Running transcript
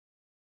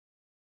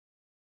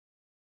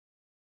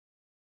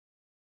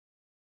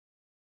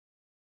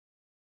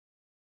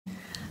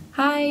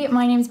Hi,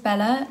 my name's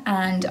Bella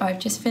and I've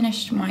just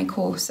finished my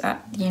course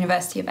at the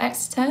University of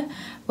Exeter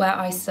where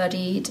I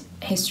studied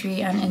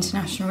history and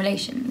international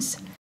relations.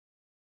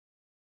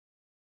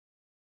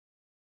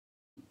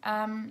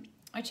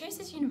 I chose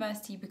this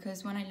university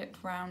because when I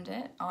looked around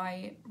it,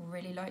 I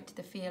really liked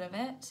the feel of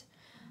it.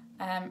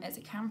 It's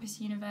a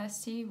campus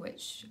university,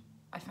 which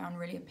I found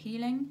really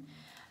appealing.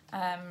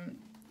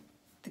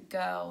 The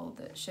girl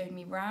that showed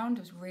me round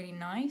was really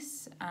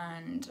nice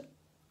and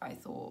I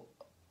thought,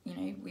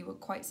 we were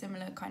quite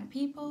similar kind of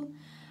people,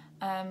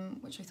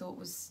 which I thought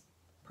was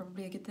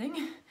probably a good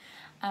thing.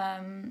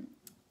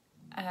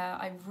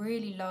 I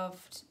really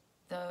loved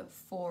the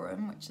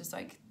forum, which is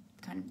like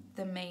kind of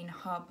the main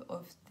hub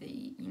of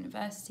the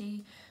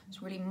university.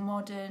 It's really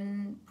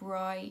modern,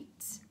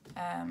 bright.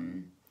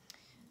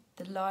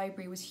 The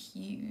library was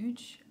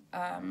huge,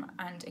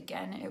 and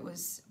again, it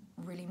was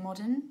really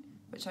modern,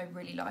 which I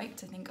really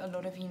liked. I think a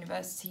lot of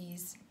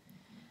universities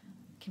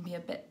can be a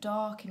bit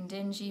dark and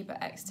dingy, but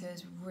Exeter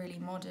is really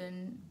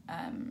modern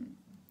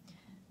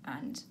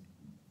and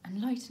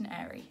light and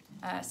airy.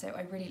 So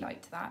I really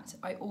liked that.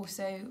 I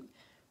also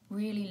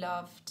really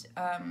loved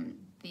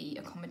the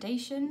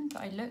accommodation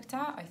that I looked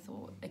at. I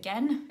thought,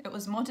 again, it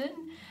was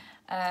modern.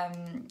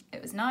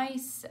 It was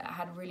nice. It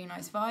had a really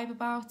nice vibe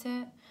about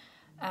it.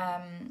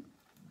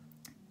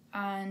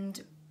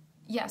 And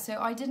yeah, so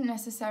I didn't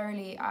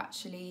necessarily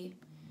actually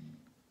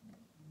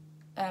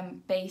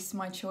base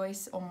my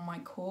choice on my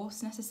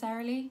course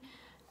necessarily.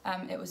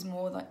 It was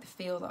more like the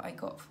feel that I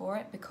got for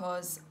it,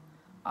 because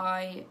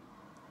I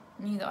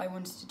knew that I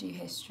wanted to do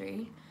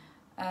history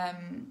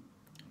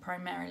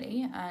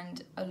primarily,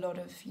 and a lot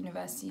of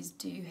universities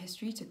do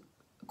history to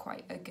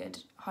quite a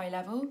good high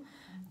level.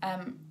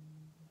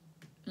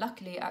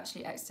 Luckily,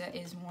 actually, Exeter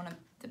is one of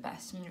the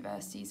best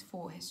universities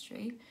for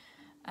history,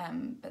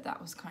 but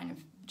that was kind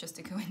of just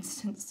a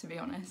coincidence, to be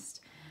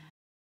honest.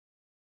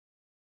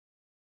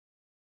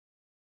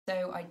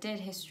 So I did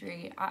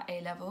history at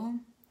A level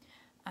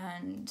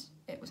and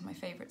it was my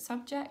favourite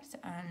subject,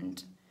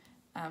 and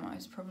I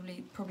was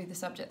probably the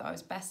subject that I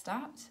was best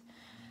at.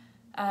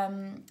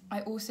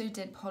 I also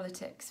did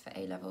politics for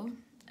A level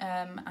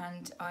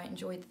and I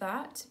enjoyed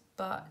that,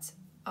 but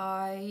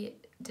I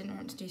didn't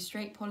want to do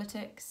straight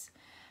politics,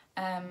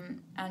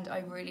 and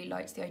I really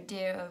liked the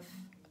idea of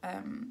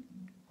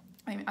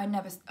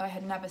I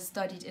had never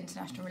studied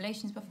international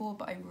relations before,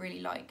 but I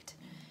really liked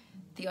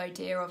the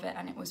idea of it,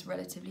 and it was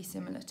relatively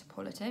similar to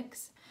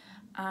politics.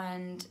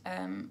 And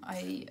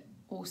I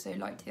also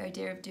liked the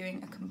idea of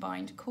doing a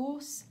combined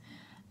course,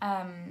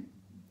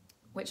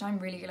 which I'm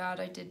really glad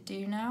I did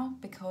do now,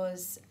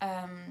 because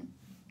I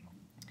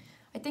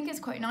think it's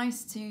quite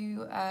nice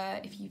to,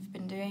 if you've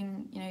been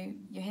doing,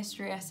 your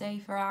history essay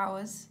for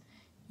hours,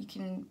 you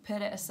can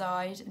put it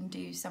aside and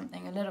do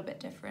something a little bit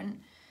different.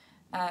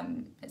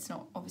 It's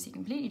not obviously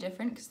completely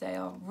different because they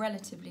are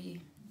relatively,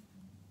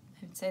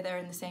 I would say they're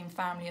in the same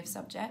family of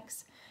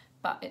subjects,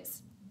 but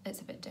it's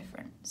a bit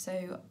different.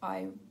 So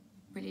I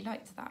really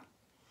liked that.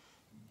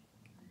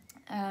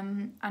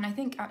 And I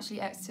think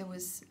actually Exeter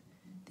was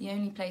the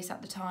only place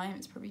at the time,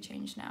 it's probably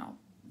changed now,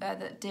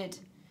 that did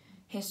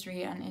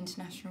history and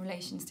international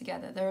relations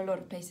together. There are a lot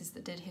of places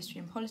that did history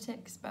and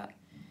politics, but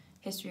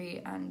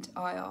history and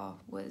IR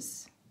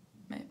was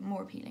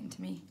more appealing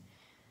to me.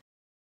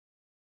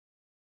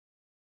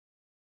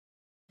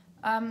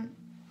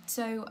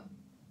 So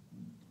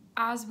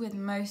as with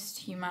most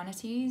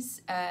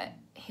humanities,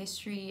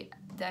 history,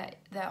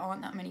 there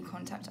aren't that many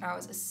contact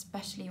hours,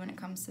 especially when it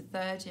comes to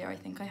third year. I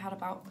think I had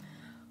about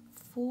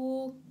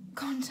 4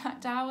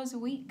 contact hours a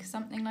week,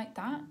 something like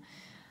that.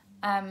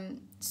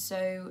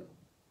 So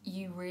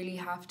you really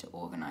have to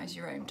organise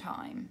your own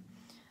time.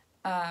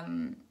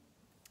 And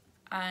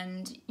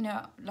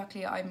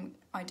luckily I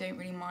don't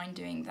really mind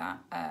doing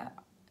that.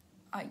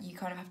 You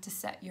kind of have to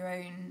set your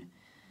own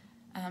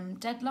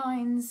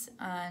deadlines,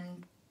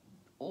 and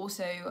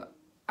also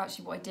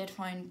actually what I did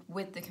find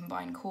with the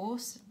combined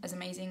course, as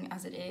amazing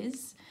as it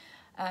is,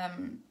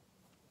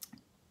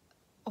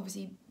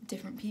 obviously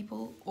different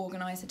people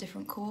organise the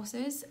different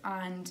courses,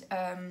 and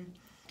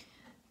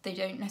they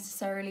don't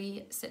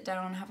necessarily sit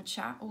down and have a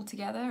chat all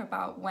together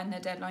about when their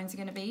deadlines are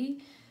going to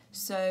be.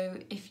 So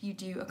if you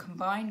do a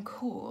combined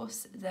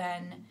course,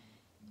 then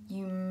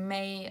you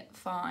may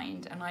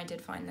find, and I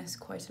did find this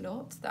quite a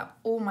lot, that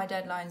all my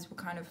deadlines were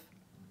kind of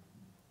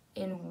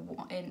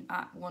in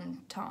at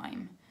one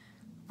time,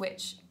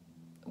 which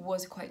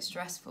was quite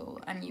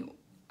stressful. And you,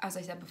 as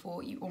I said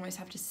before, you almost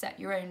have to set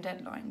your own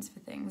deadlines for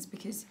things,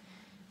 because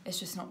it's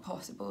just not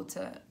possible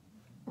to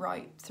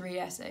write 3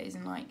 essays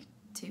in like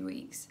 2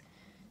 weeks.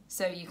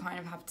 So you kind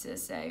of have to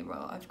say,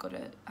 well, I've got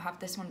to have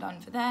this one done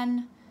for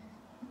then,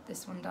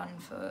 this one done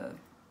for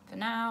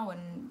now,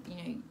 and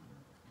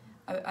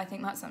I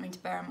think that's something to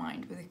bear in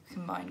mind with a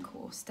combined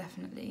course,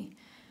 definitely.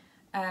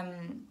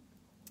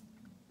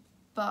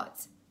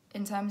 But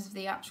in terms of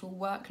the actual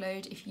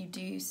workload, if you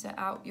do set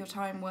out your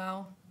time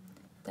well,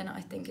 then I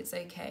think it's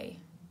okay.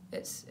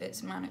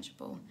 It's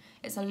manageable.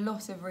 It's a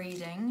lot of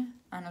reading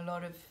and a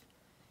lot of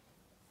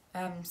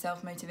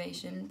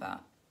self-motivation,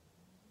 but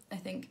I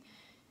think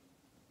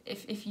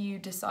if you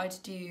decide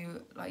to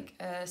do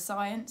like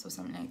science or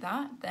something like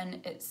that,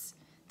 then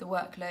the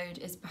workload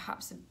is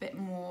perhaps a bit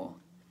more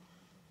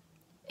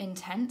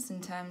intense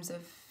in terms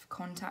of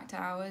contact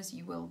hours.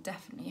 You will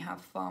definitely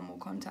have far more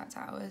contact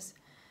hours.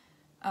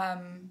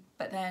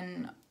 But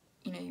then,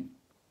 you know,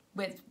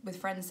 with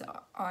friends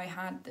that I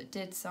had that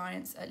did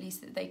science, at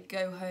least that they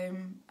go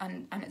home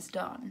and it's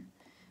done.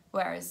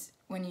 Whereas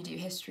when you do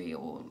history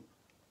or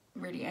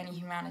really any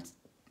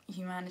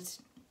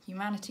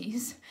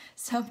humanities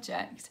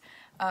subject,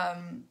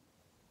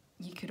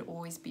 you could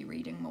always be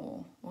reading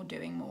more or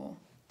doing more.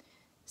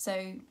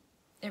 So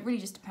it really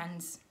just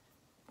depends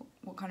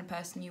what kind of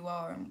person you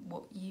are and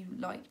what you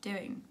like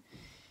doing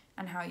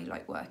and how you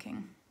like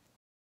working.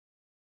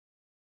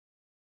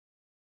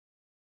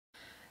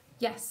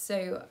 Yes,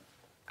 so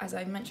as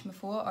I mentioned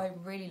before, I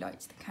really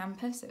liked the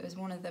campus. It was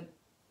one of the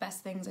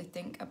best things, I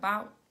think,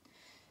 about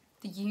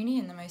the uni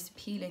and the most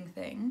appealing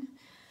thing.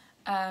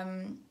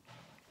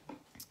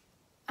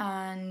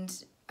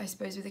 And I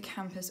suppose with the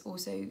campus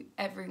also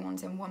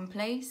everyone's in one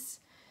place,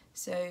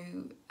 so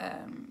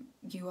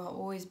you are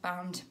always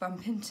bound to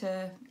bump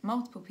into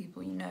multiple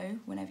people you know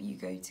whenever you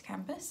go to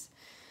campus.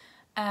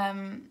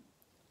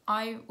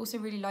 I also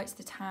really liked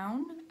the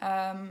town.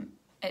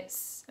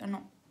 It's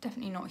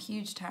definitely not a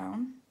huge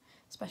town,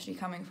 especially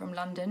coming from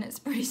London. It's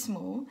pretty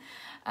small,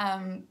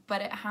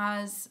 but it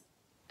has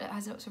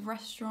lots of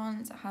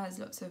restaurants. It has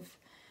lots of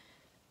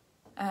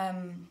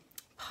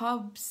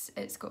pubs.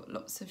 It's got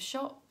lots of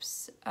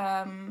shops,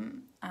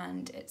 and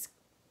it's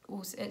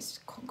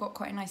got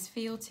quite a nice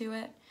feel to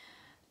it.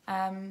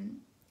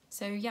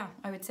 So yeah,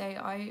 I would say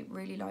I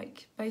really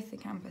like both the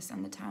campus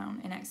and the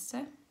town in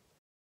Exeter.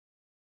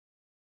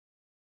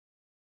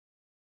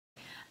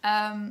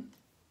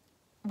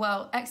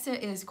 Well, Exeter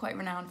is quite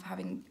renowned for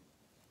having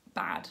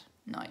bad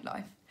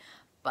nightlife,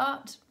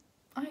 but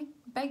I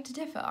beg to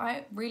differ.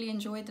 I really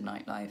enjoyed the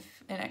nightlife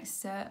in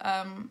Exeter.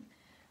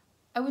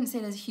 I wouldn't say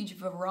there's a huge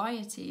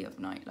variety of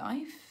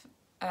nightlife.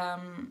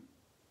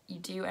 You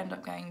do end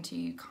up going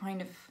to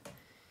kind of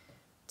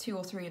 2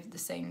 or 3 of the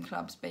same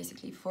clubs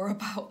basically for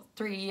about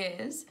 3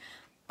 years,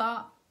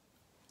 but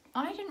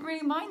I didn't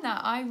really mind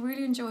that. I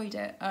really enjoyed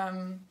it.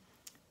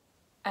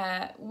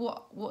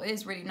 What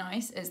is really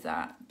nice is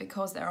that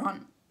because there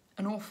aren't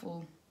an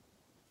awful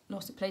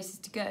lot of places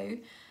to go,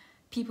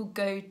 people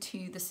go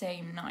to the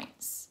same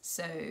nights.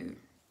 So,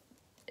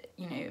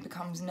 you know, it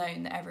becomes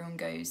known that everyone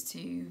goes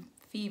to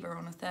Fever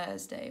on a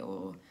Thursday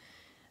or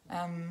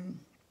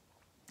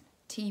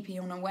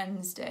TP on a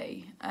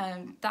Wednesday,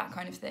 that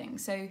kind of thing.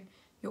 So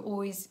you're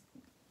always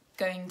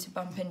going to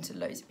bump into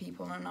loads of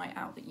people on a night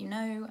out that you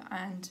know,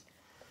 and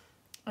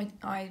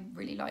I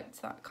really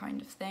liked that kind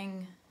of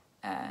thing.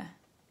 It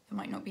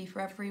might not be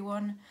for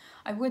everyone.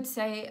 I would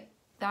say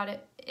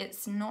that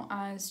it's not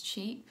as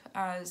cheap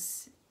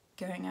as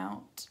going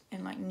out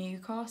in like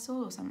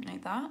Newcastle or something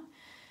like that.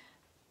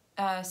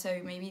 So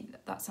maybe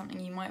that's something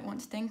you might want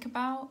to think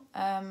about.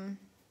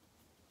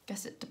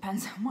 Guess it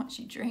depends how much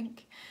you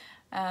drink,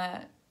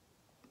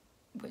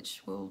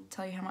 which will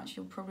tell you how much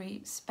you'll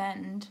probably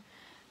spend.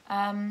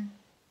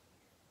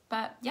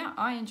 But yeah,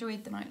 I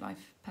enjoyed the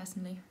nightlife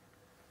personally.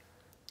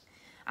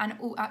 And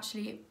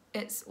actually,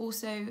 it's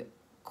also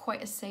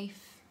quite a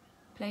safe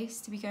place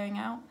to be going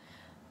out.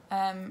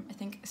 I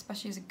think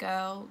especially as a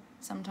girl,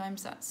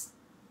 sometimes that's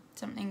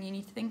something you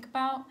need to think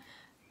about.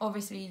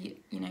 Obviously,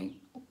 you know,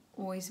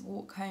 always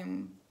walk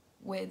home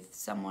with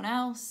someone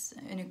else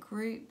in a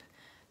group,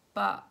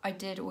 but I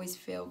did always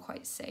feel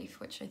quite safe,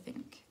 which I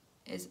think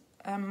is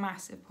a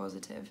massive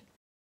positive.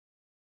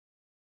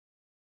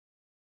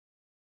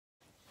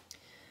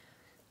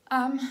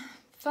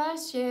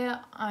 First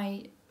year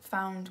I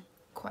found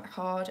quite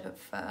hard at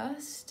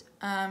first.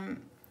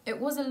 It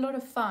was a lot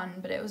of fun,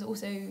 but it was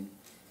also,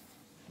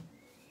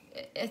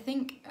 I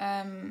think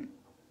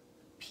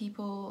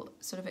people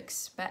sort of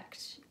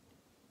expect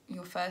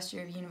your first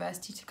year of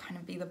university to kind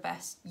of be the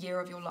best year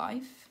of your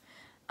life,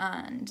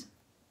 and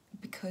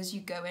because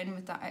you go in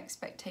with that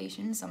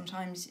expectation,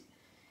 sometimes,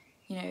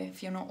 you know,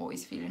 if you're not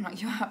always feeling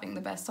like you're having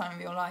the best time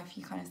of your life,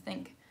 you kind of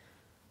think,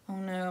 oh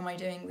no, am I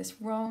doing this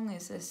wrong?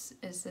 Is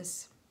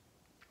this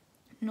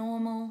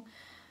normal?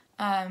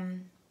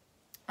 And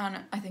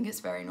I think it's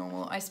very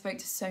normal. I spoke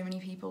to so many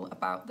people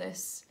about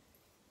this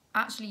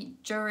actually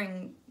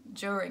during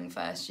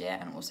first year,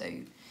 and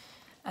also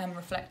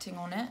reflecting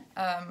on it,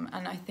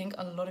 and I think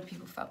a lot of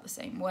people felt the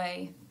same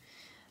way.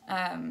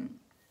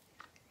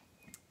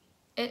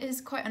 It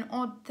is quite an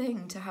odd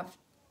thing to have.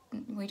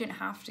 We don't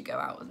have to go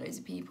out with loads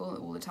of people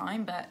all the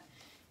time, but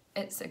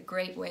it's a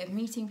great way of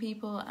meeting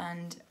people,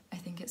 and I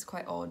think it's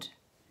quite odd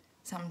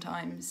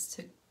sometimes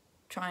to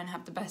try and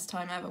have the best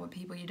time ever with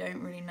people you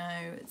don't really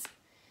know.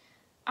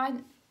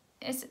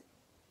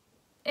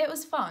 It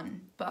was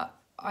fun, but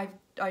I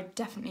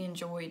definitely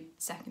enjoyed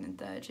second and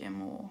third year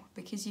more,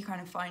 because you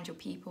kind of find your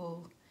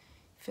people,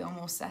 feel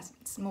more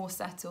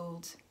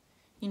settled,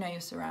 you know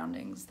your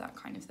surroundings, that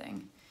kind of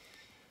thing.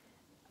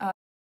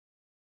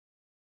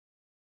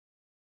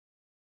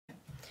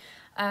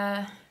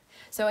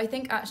 So I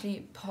think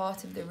actually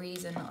part of the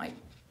reason I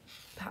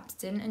perhaps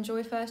didn't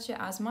enjoy first year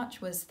as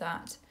much was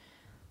that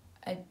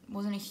I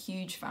wasn't a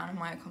huge fan of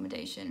my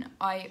accommodation.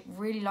 I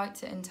really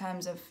liked it in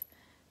terms of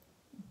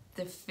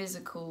the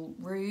physical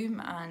room,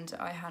 and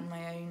I had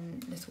my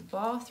own little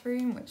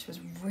bathroom, which was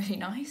really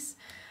nice.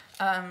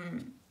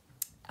 And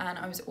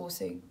I was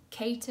also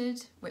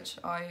catered, which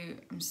I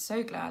am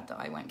so glad that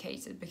I went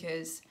catered,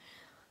 because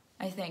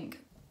I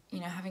think,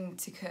 you know, having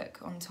to cook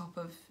on top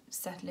of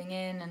settling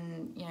in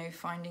and, you know,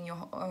 finding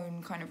your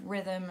own kind of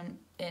rhythm and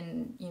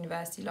in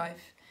university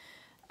life,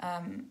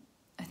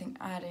 I think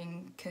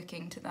adding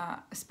cooking to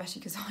that,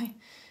 especially because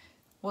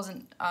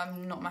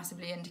I'm not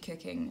massively into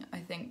cooking, I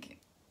think,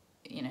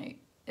 you know,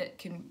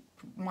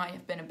 might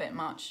have been a bit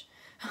much.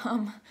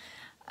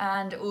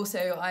 And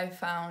also I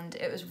found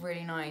it was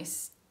really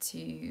nice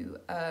to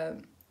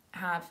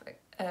have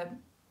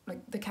like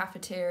the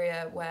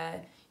cafeteria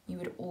where you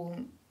would all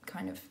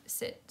kind of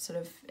sit sort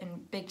of in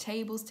big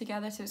tables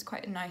together, so it's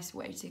quite a nice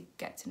way to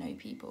get to know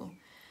people,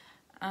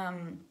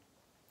 and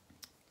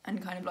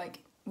kind of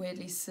like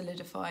weirdly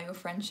solidify your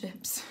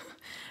friendships.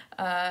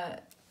 I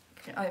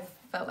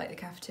felt like the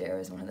cafeteria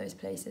is one of those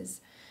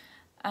places.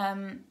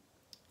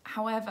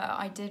 However,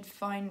 I did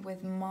find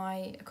with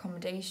my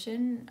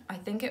accommodation, I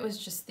think it was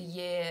just the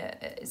year,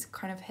 it's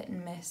kind of hit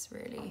and miss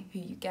really, who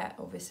you get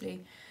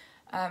obviously,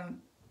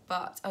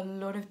 but a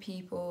lot of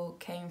people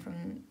came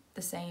from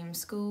the same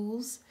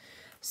schools,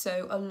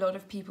 so a lot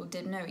of people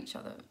did know each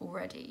other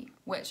already,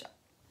 which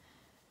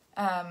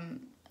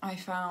I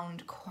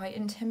found quite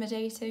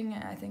intimidating.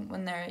 I think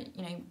when there are,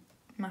 you know,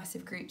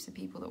 massive groups of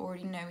people that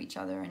already know each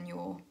other in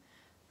your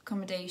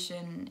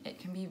accommodation, it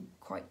can be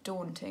quite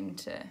daunting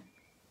to,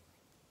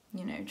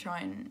 you know,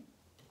 try and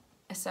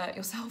assert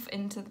yourself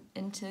into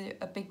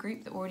a big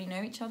group that already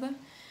know each other.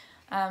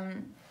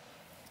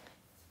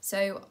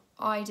 So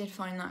I did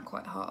find that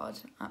quite hard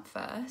at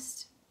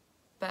first,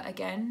 but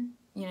again,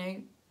 you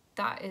know,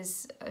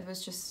 it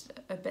was just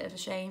a bit of a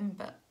shame,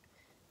 but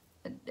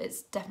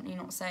it's definitely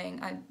not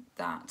saying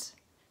that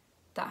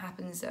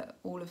happens at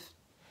all of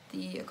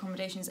the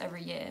accommodations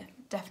every year.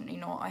 Definitely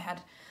not. I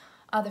had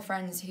other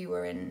friends who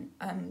were in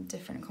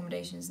different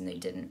accommodations and they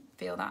didn't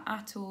feel that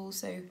at all,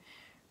 so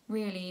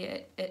really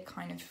it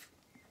kind of,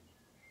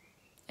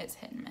 it's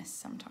hit and miss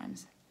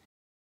sometimes.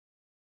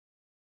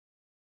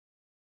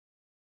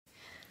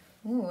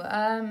 Ooh,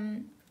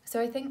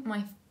 so I think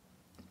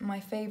my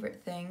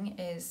favourite thing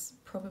is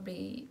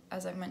probably,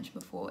 as I've mentioned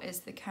before,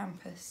 is the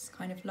campus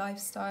kind of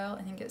lifestyle.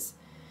 I think it's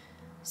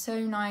so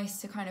nice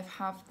to kind of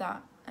have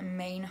that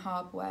main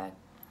hub where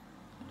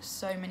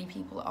so many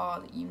people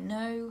are that you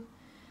know.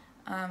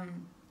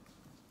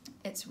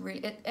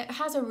 It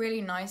has a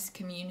really nice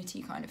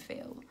community kind of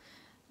feel.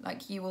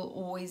 Like you will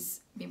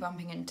always be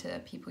bumping into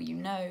people you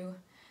know.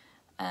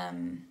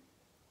 And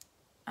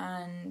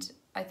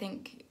I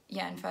think,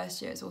 yeah, in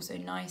first year it's also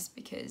nice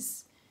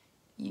because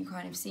you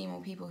kind of see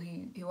more people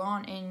who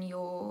aren't in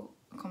your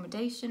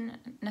accommodation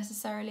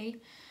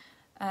necessarily.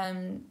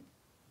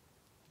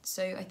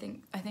 So I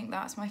think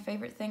that's my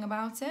favourite thing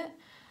about it.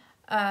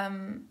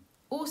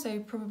 Also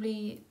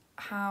probably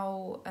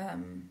how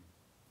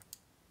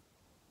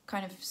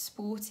kind of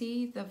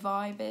sporty the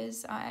vibe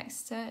is at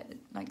Exeter.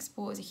 Like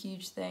sport is a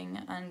huge thing,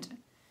 and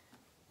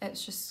it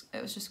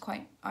was just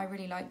quite, I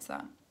really liked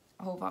that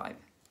whole vibe.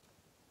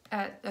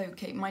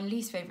 Okay, my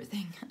least favourite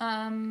thing.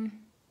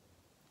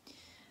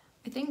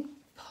 I think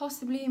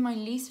possibly my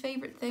least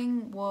favourite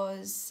thing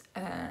was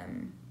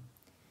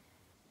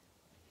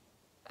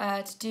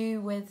to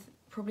do with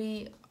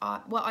probably,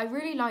 well, I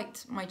really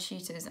liked my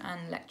tutors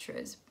and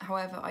lecturers.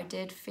 However, I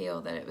did feel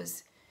that it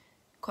was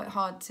quite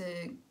hard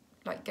to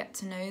like get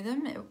to know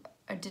them.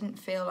 I didn't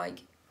feel like,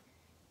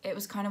 it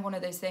was kind of one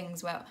of those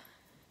things where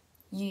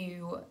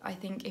I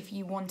think if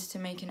you wanted to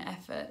make an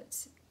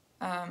effort,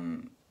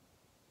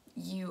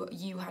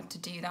 you had to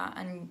do that.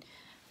 And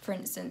for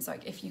instance,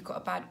 like if you got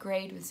a bad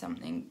grade with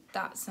something,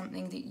 that's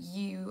something that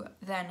you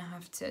then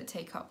have to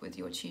take up with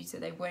your tutor.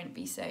 They won't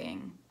be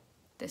saying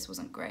this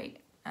wasn't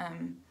great,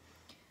 and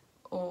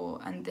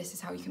this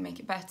is how you can make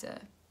it better.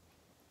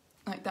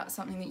 Like that's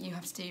something that you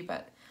have to do,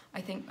 but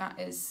I think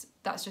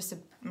that's just a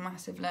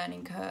massive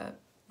learning curve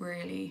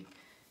really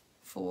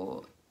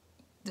for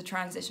the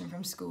transition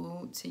from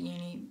school to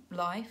uni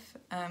life.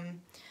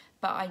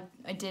 But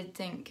I did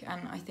think,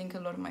 and I think a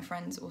lot of my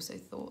friends also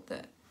thought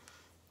that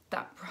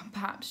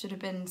perhaps should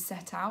have been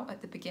set out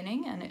at the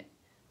beginning, and it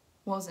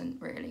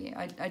wasn't really.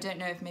 I don't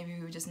know if maybe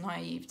we were just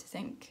naive to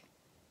think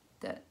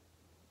that,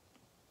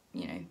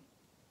 you know,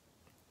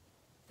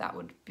 that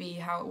would be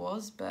how it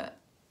was, but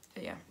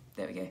yeah,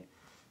 there we go. It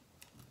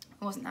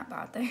wasn't that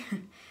bad though.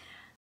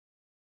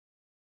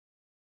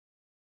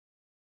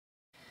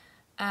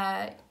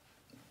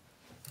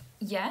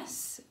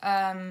 Yes,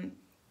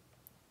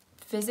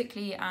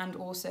 physically, and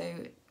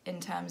also in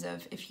terms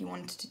of if you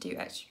wanted to do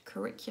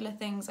extracurricular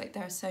things, like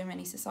there are so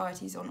many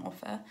societies on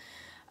offer,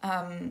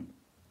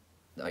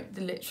 like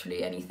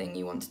literally anything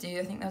you want to do.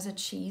 I think there's a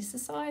cheese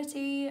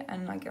society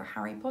and like a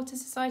Harry Potter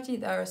society.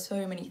 There are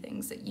so many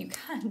things that you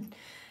can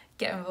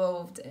get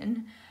involved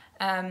in.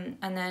 And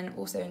then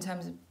also in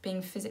terms of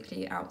being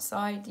physically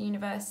outside the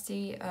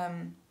university,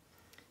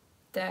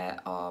 there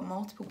are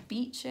multiple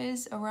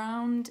beaches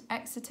around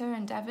Exeter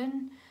and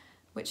Devon,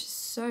 which is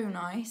so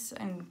nice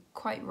and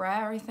quite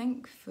rare, I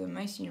think, for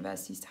most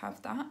universities to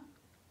have that.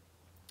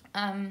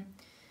 And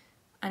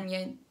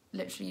yeah,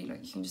 literally,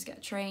 like, you can just get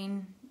a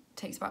train. It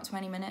takes about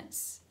 20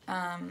 minutes,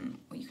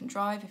 or you can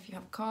drive if you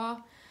have a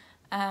car.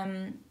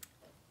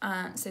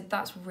 So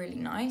that's really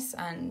nice.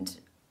 And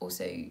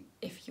also,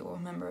 if you're a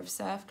member of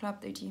Surf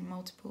Club, they do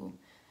multiple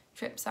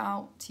trips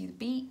out to the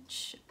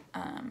beach,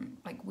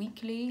 like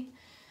weekly.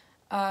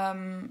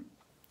 And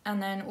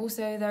then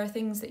also there are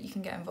things that you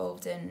can get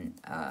involved in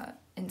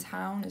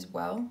town as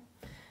well.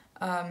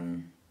 There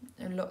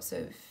are lots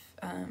of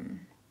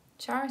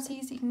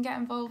charities you can get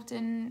involved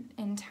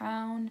in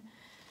town.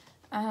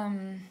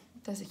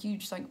 There's a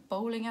huge like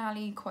bowling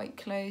alley quite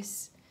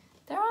close.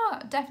 There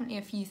are definitely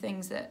a few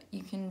things that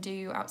you can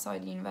do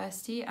outside the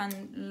university, and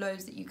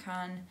loads that you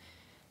can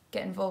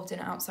get involved in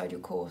outside your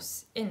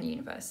course in the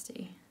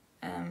university.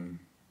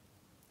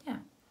 Yeah.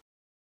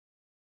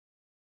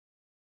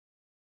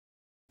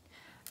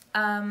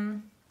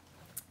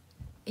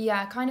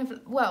 Yeah, kind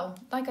of, well,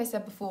 like I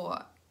said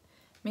before,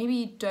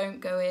 maybe don't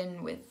go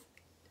in with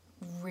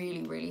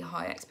really, really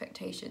high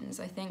expectations.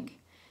 I think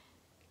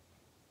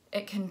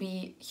it can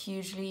be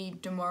hugely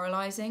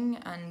demoralising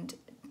and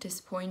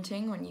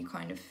disappointing when you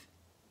kind of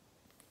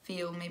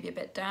feel maybe a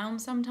bit down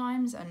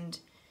sometimes and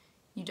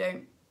you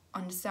don't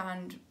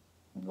understand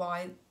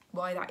why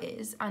that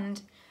is.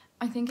 And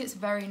I think it's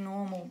very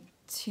normal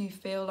to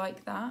feel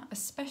like that,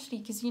 especially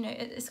because, you know,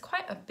 it's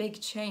quite a big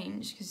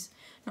change, because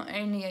not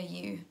only are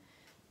you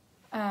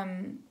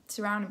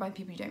surrounded by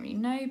people you don't really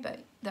know,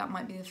 but that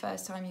might be the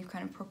first time you've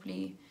kind of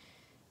properly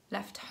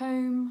left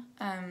home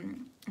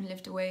and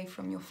lived away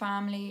from your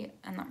family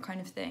and that kind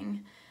of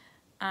thing.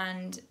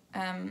 And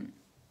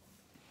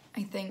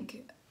I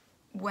think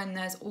when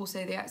there's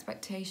also the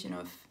expectation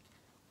of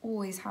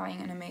always having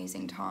an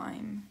amazing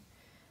time,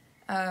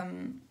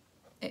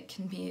 it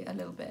can be a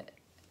little bit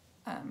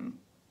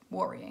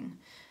worrying.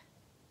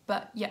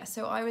 But yeah,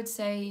 so I would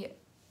say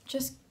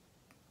just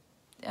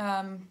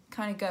kind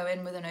of go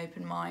in with an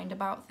open mind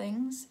about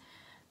things,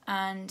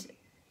 and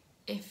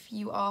if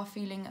you are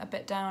feeling a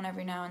bit down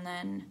every now and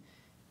then,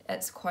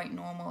 it's quite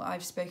normal.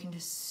 I've spoken to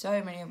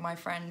so many of my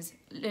friends,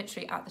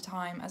 literally at the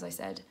time, as I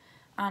said,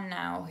 and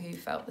now, who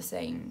felt the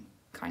same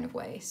kind of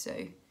way.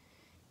 So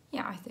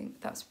yeah, I think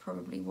that's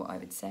probably what I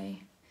would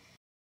say.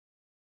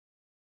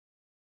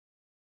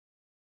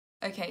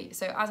 Okay,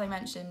 so as I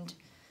mentioned,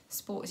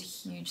 sport is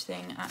a huge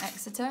thing at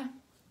Exeter.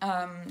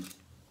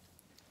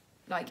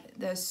 Like,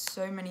 there's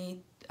so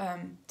many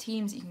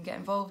teams that you can get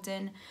involved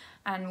in,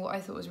 and what I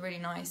thought was really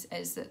nice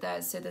is that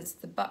there's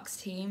the Bucks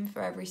team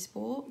for every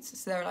sport.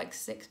 So there are like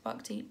 6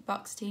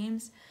 Bucks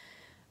teams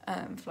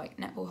for like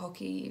netball,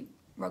 hockey,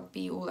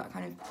 rugby, all that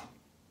kind of,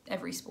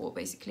 every sport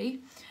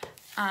basically.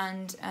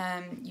 And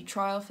you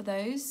trial for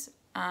those,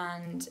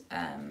 and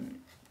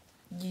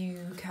you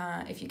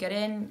can, if you get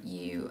in,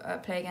 you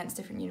play against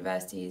different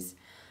universities,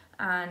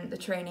 and the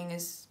training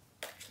is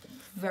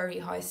very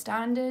high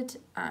standard,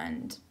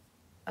 and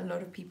a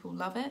lot of people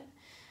love it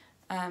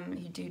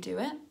who do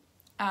it.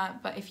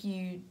 But if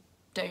you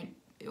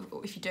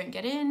don't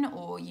get in,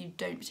 or you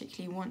don't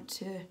particularly want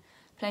to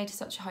play to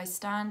such a high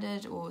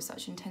standard or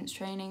such intense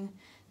training,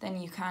 then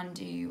you can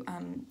do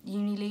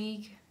uni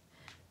league,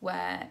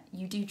 where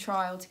you do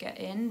trial to get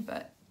in,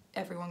 but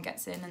everyone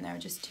gets in, and there are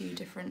just 2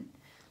 different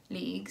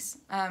leagues.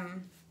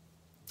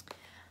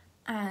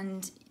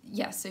 And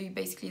yeah, so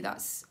basically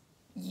that's,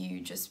 you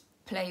just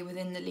play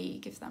within the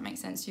league, if that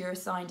makes sense. You're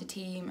assigned a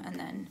team, and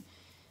then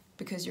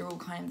because you're all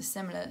kind of the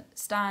similar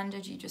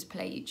standard, you just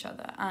play each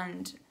other.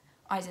 And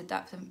I did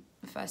that for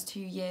the first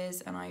 2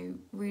 years, and I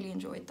really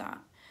enjoyed that.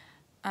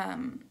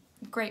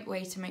 Great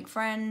way to make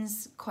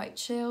friends, quite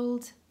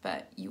chilled,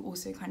 but you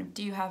also kind of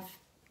do have,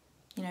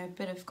 you know, a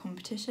bit of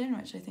competition,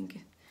 which I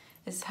think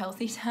is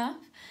healthy to have.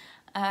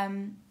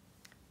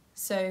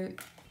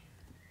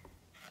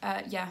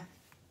 Yeah,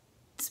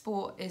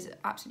 sport is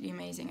absolutely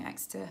amazing at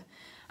Exeter,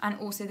 and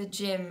also the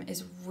gym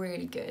is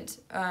really good.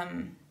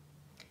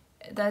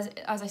 There's,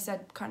 as I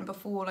said kind of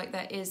before, like,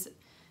 there is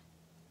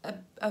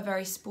a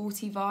very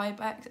sporty vibe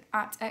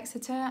at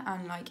Exeter,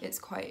 and like, it's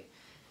quite,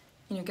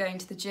 you know, going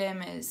to the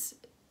gym is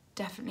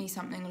definitely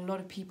something a lot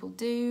of people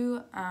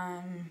do.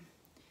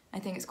 I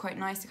think it's quite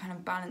nice to kind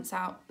of balance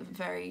out the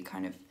very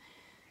kind of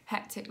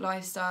hectic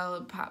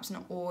lifestyle, perhaps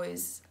not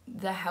always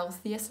the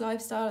healthiest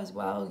lifestyle as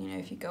well. You know,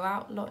 if you go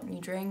out a lot and you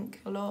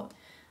drink a lot,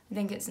 I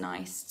think it's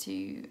nice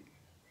to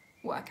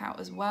work out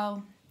as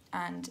well,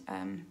 and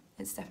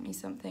it's definitely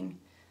something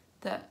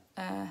that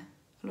a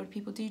lot of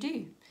people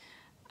do.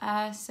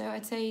 So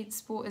I'd say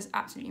sport is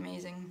absolutely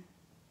amazing.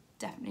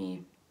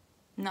 Definitely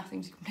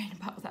nothing to complain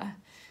about there.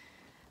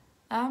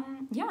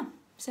 Yeah,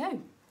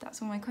 so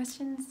that's all my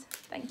questions.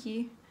 Thank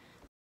you.